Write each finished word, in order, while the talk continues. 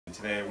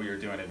Today we are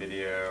doing a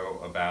video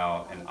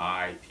about an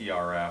eye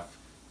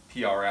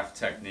PRF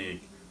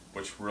technique,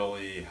 which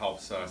really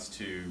helps us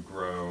to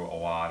grow a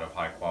lot of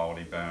high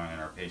quality bone in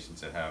our patients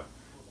that have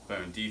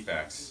bone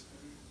defects.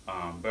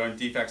 Bone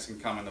defects can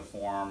come in the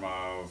form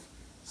of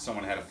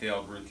someone had a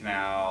failed root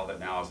canal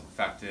that now is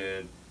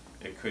infected.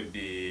 It could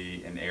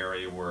be an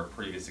area where a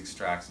previous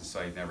extraction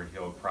site never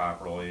healed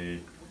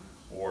properly,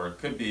 or it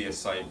could be a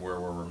site where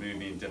we're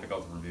removing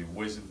difficult to remove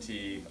wisdom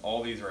teeth.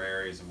 All these are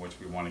areas in which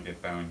we want to get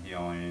bone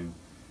healing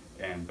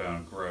and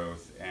bone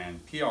growth.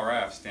 And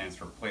PRF stands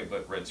for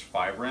platelet-rich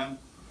fibrin,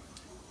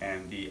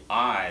 and the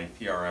I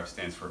PRF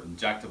stands for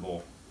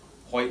injectable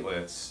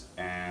platelets.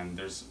 And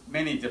there's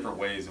many different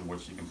ways in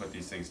which you can put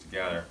these things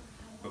together.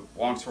 But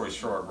long story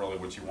short, really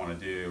what you want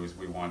to do is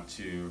we want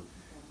to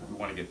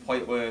get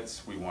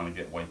platelets, we want to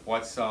get white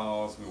blood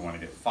cells, we want to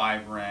get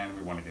fibrin,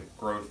 we want to get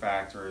growth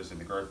factors, and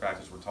the growth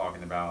factors we're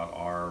talking about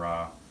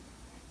are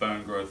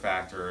bone growth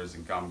factors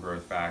and gum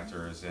growth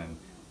factors, and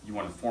you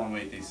want to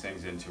formulate these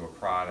things into a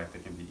product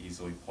that can be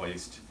easily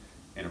placed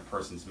in a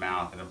person's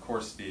mouth. And of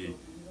course the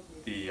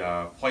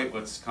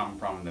platelets come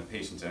from the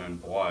patient's own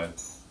blood.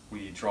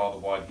 We draw the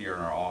blood here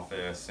in our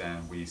office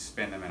and we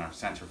spin them in our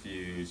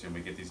centrifuge and we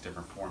get these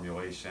different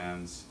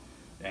formulations.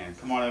 And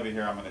come on over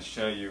here, I'm going to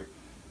show you.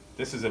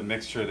 This is a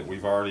mixture that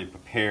we've already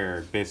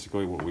prepared.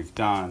 Basically what we've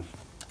done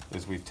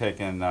is we've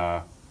taken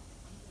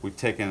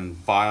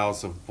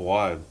vials of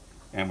blood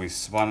and we've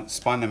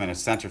spun them in a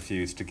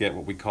centrifuge to get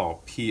what we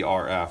call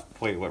PRF,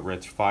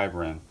 platelet-rich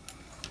fibrin.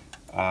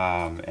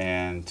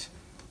 And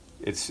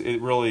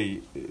it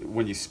really,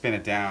 when you spin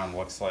it down,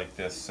 looks like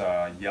this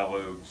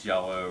yellow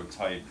jello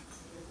type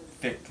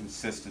thick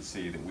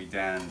consistency that we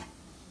then,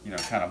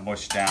 kind of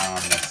mush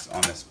down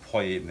on this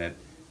plate, and it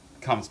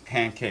comes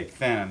pancake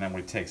thin. And then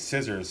we take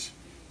scissors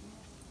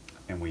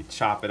and we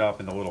chop it up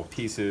into little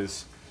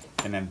pieces,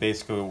 and then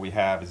basically what we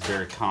have is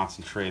very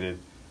concentrated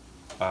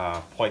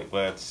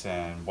platelets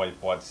and white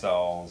blood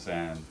cells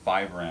and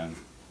fibrin.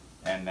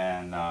 And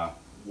then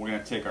we're going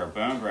to take our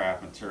bone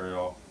graft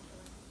material,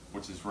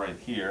 which is right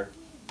here.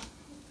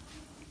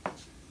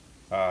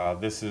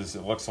 It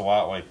looks a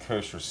lot like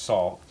kosher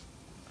salt,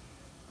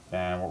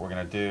 and what we're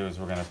going to do is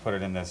we're going to put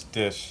it in this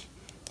dish.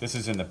 This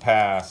is in the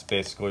past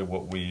basically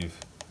what we've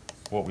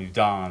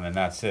done, and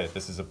that's it.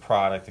 This is a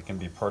product that can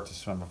be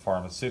purchased from a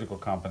pharmaceutical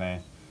company,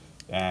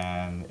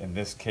 and in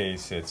this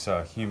case it's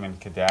a human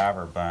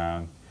cadaver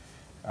bone.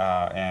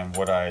 And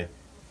what I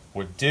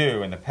would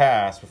do in the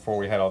past, before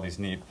we had all these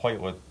neat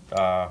platelet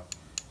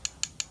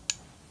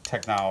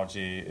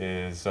technology,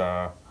 is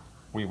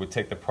we would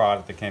take the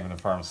product that came from the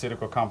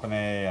pharmaceutical company,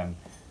 and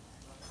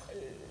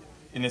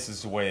this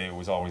is the way it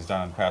was always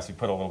done in the past. We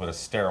put a little bit of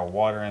sterile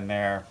water in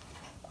there,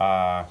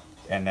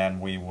 and then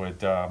we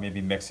would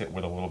maybe mix it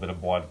with a little bit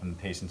of blood from the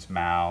patient's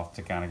mouth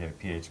to kind of get a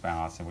pH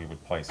balance, and we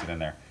would place it in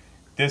there.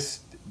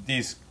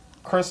 These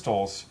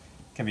crystals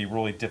can be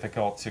really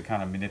difficult to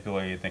kind of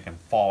manipulate. They can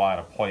fall out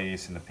of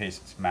place in the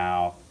patient's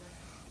mouth,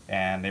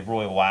 and they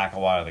really lack a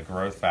lot of the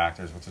growth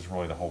factors, which is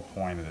really the whole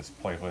point of this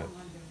platelet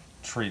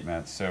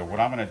treatment. So what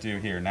I'm going to do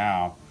here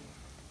now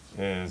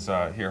is,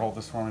 here, hold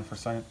this for me for a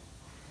second.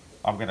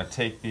 I'm going to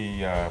take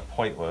the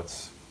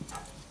platelets,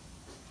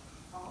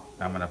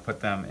 I'm going to put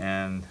them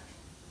in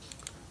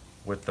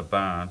with the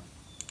bone.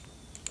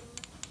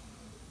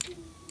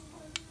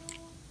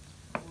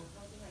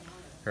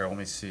 Here, let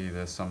me see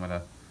this. I'm going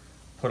to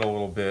put a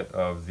little bit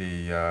of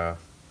the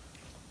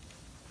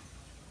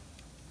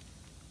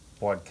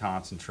blood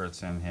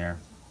concentrates in here.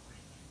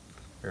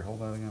 Here, hold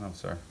that again. I'm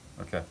sorry.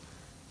 Okay.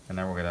 And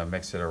then we're going to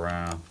mix it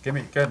around. Go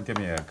ahead and give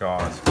me a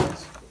gauze,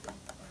 please.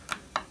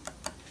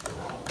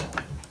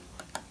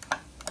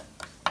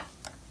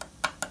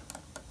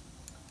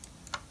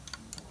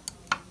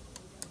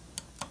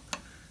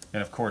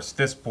 And of course,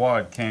 this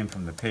blood came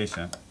from the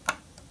patient.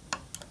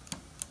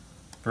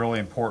 Really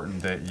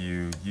important that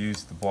you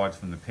use the blood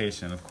from the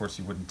patient. Of course,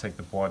 you wouldn't take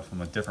the blood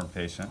from a different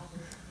patient.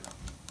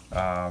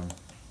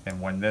 And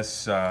when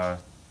these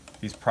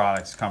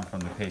products come from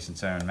the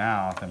patient's own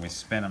mouth and we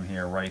spin them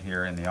here, right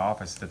here in the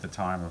office at the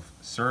time of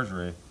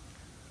surgery,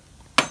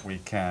 we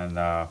can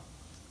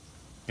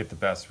get the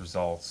best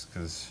results,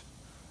 because,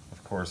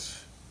 of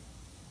course,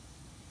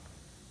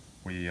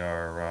 we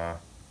are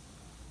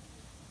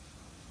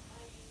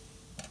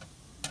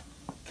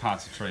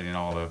concentrating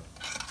all the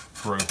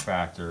growth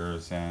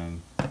factors,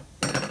 and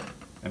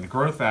the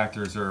growth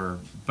factors are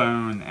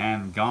bone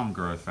and gum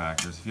growth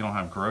factors. If you don't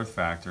have growth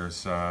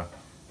factors,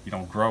 you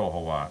don't grow a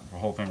whole lot. The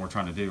whole thing we're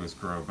trying to do is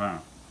grow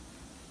bone.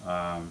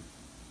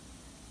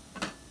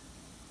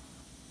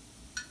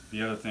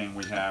 The other thing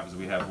we have is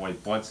we have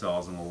white blood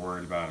cells, and we're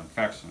worried about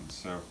infections.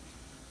 So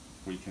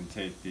we can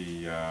take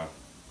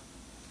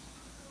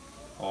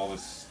all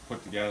this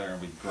put together and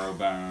we grow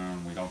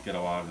bone. We don't get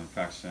a lot of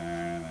infection,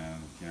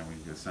 and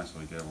we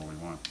essentially get what we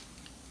want.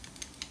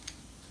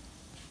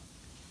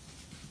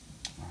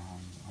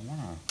 I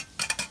want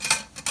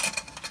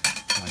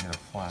to get a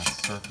flat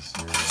surface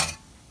here.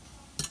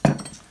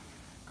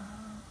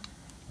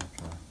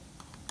 Okay.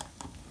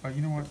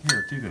 You know what?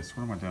 Here, do this.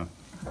 What am I doing?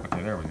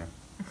 Okay, there we go.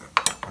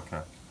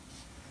 Okay.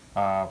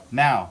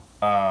 Now,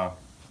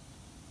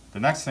 the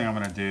next thing I'm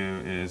going to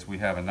do is we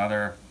have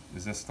another,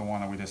 is this the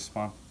one that we just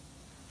spun?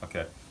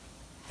 Okay.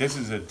 This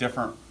is a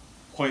different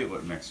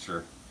platelet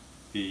mixture.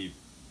 The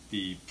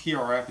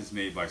PRF is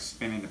made by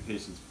spinning the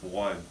patient's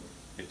blood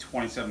at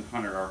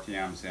 2,700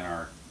 RPMs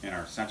in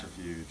our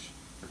centrifuge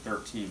for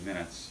 13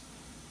 minutes.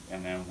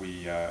 And then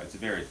it's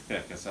very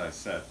thick, as I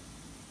said.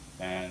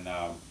 And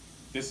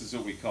this is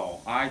what we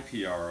call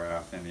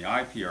IPRF, and the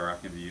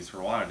IPRF can be used for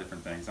a lot of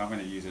different things. I'm going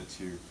to use it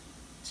to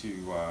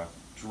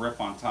drip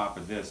on top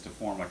of this to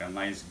form like a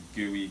nice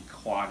gooey,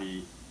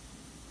 clotty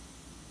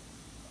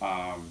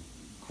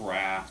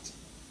graft,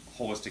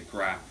 holistic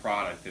graft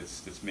product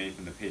that's made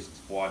from the patient's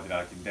blood that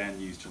I can then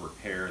use to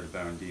repair the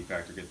bone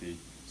defect or get the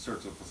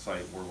surgical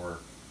site where we're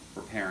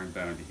repairing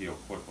bone to heal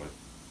quickly.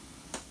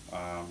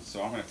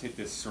 So I'm going to take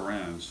this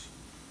syringe,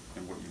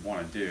 and what you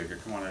want to do, here,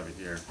 come on over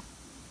here,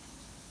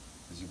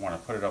 is you want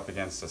to put it up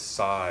against the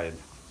side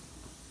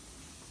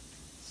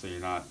so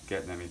you're not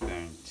getting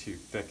anything too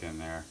thick in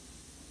there.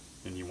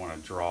 And you want to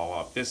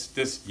draw up.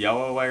 This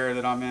yellow layer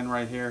that I'm in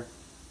right here,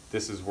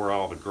 this is where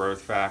all the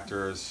growth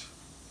factors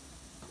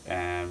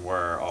and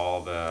where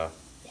all the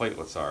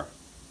platelets are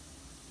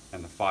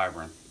and the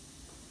fibrin.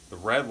 The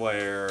red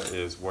layer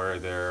is where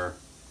there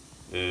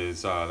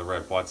is the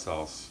red blood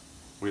cells.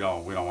 We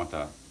don't want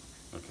that,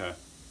 okay?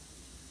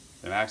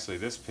 And actually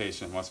this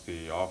patient must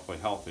be awfully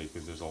healthy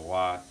because there's a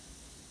lot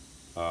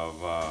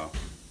of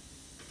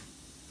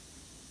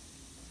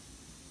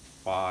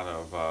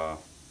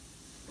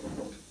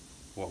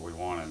what we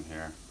want in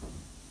here.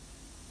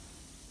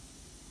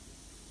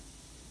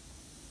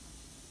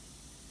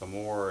 The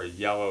more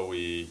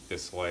yellowy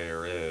this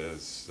layer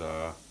is,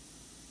 the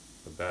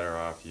better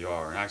off you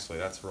are. And actually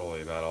that's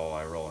really about all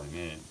I really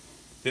need.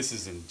 This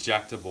is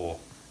injectable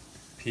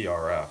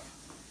PRF.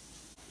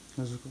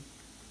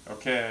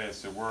 Okay,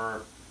 so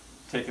we're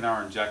taking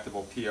our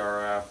injectable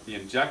PRF. The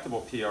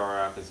injectable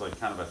PRF is like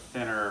kind of a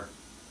thinner,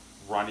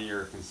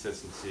 runnier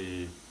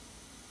consistency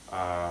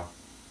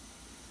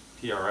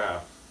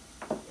PRF.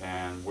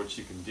 And what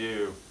you can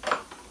do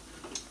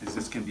is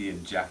this can be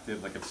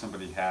injected, like if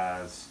somebody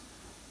has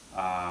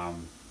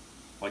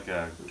like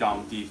a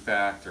gum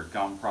defect or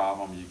gum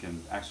problem, you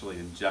can actually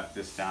inject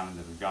this down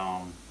into the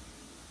gum.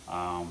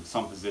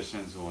 Some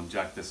physicians will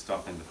inject this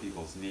stuff into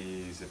people's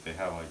knees if they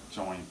have like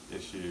joint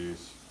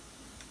issues.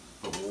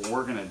 But what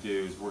we're going to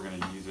do is we're going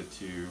to use it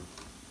to,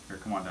 here,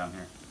 come on down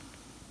here.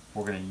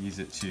 We're going to use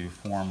it to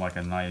form like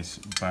a nice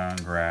bone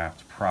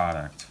graft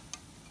product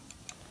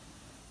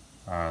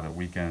that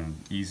we can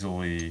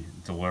easily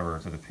deliver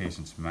to the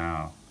patient's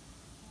mouth.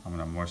 I'm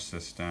going to mush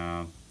this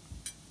down.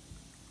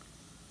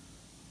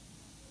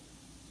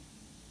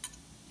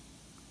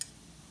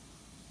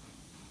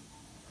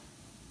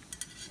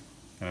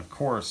 And of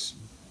course,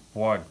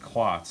 blood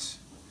clots.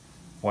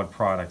 Blood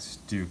products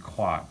do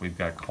clot. We've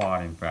got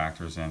clotting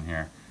factors in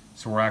here.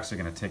 So we're actually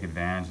going to take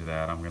advantage of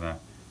that. I'm going to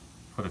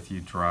put a few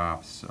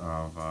drops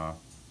of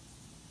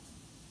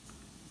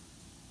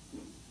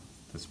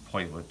this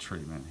platelet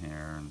treatment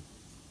here. And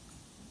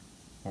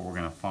what we're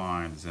going to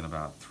find is in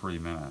about 3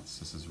 minutes,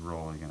 this is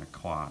really going to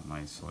clot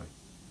nicely.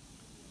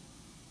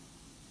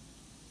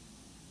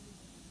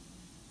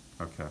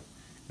 Okay.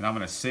 And I'm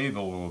going to save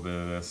a little bit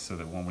of this so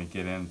that when we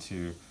get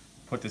into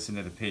put this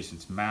into the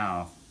patient's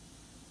mouth,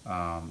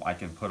 I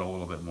can put a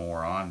little bit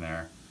more on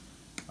there.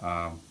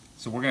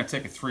 So we're going to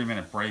take a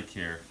 3-minute break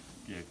here.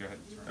 Yeah, go ahead.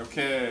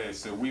 Okay,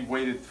 so we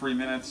waited 3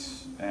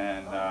 minutes,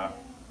 and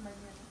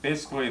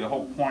basically the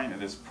whole point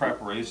of this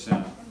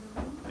preparation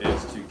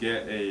is to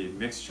get a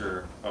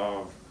mixture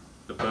of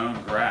the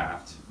bone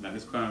graft. Now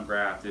this bone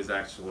graft is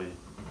actually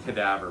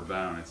cadaver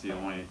bone. It's the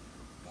only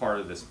part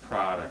of this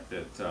product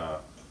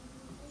that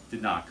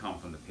did not come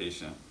from the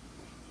patient.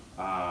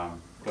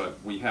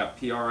 But we have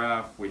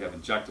PRF, we have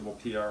injectable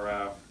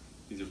PRF.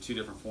 These are two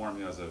different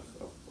formulas of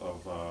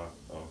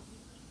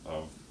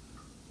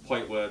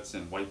platelets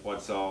and white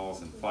blood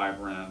cells and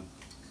fibrin.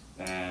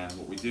 And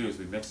what we do is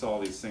we mix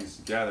all these things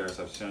together, as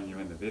I've shown you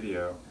in the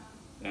video.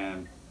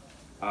 And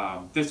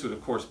this would,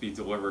 of course, be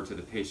delivered to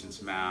the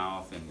patient's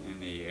mouth and in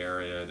the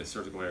area, the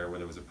surgical area where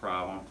there was a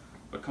problem.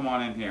 But come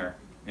on in here,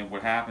 and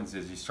what happens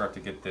is you start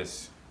to get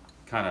this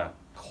kind of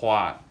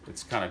clot.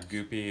 It's kind of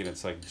goopy and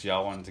it's like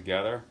gelling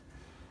together.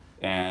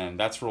 And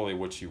that's really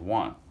what you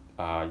want.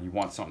 You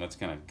want something that's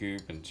going to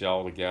goop and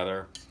gel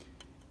together,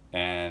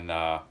 and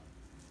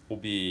will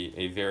be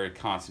a very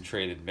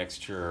concentrated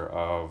mixture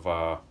of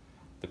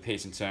the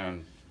patient's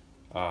own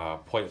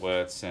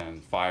platelets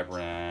and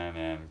fibrin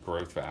and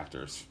growth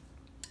factors.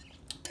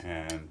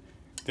 And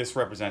this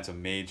represents a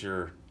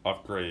major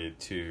upgrade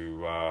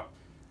to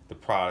the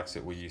products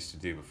that we used to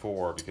do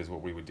before, because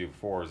what we would do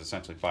before is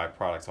essentially buy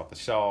products off the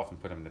shelf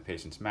and put them in the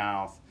patient's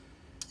mouth.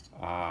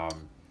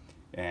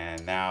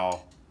 And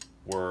now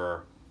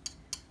we're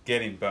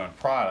getting bone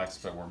products,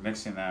 but we're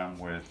mixing them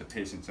with the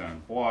patient's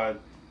own blood.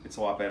 It's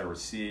a lot better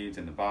received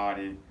in the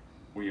body.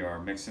 We are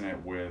mixing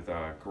it with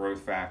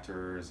growth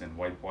factors and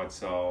white blood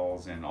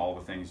cells and all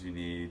the things you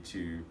need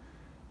to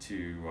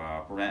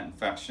prevent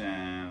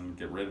infection,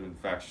 get rid of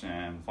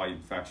infection, fight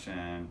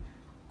infection,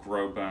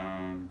 grow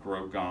bone,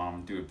 grow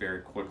gum, do it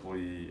very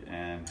quickly,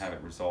 and have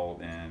it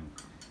result in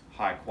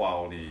high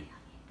quality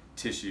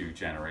tissue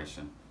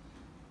generation.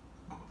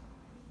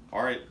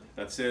 All right,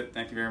 that's it.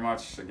 Thank you very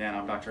much. Again,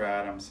 I'm Dr.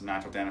 Adams from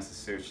Natural Dentist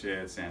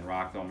Associates in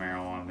Rockville,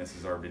 Maryland. This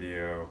is our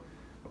video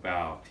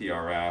about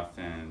PRF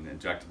and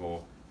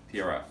injectable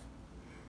PRF.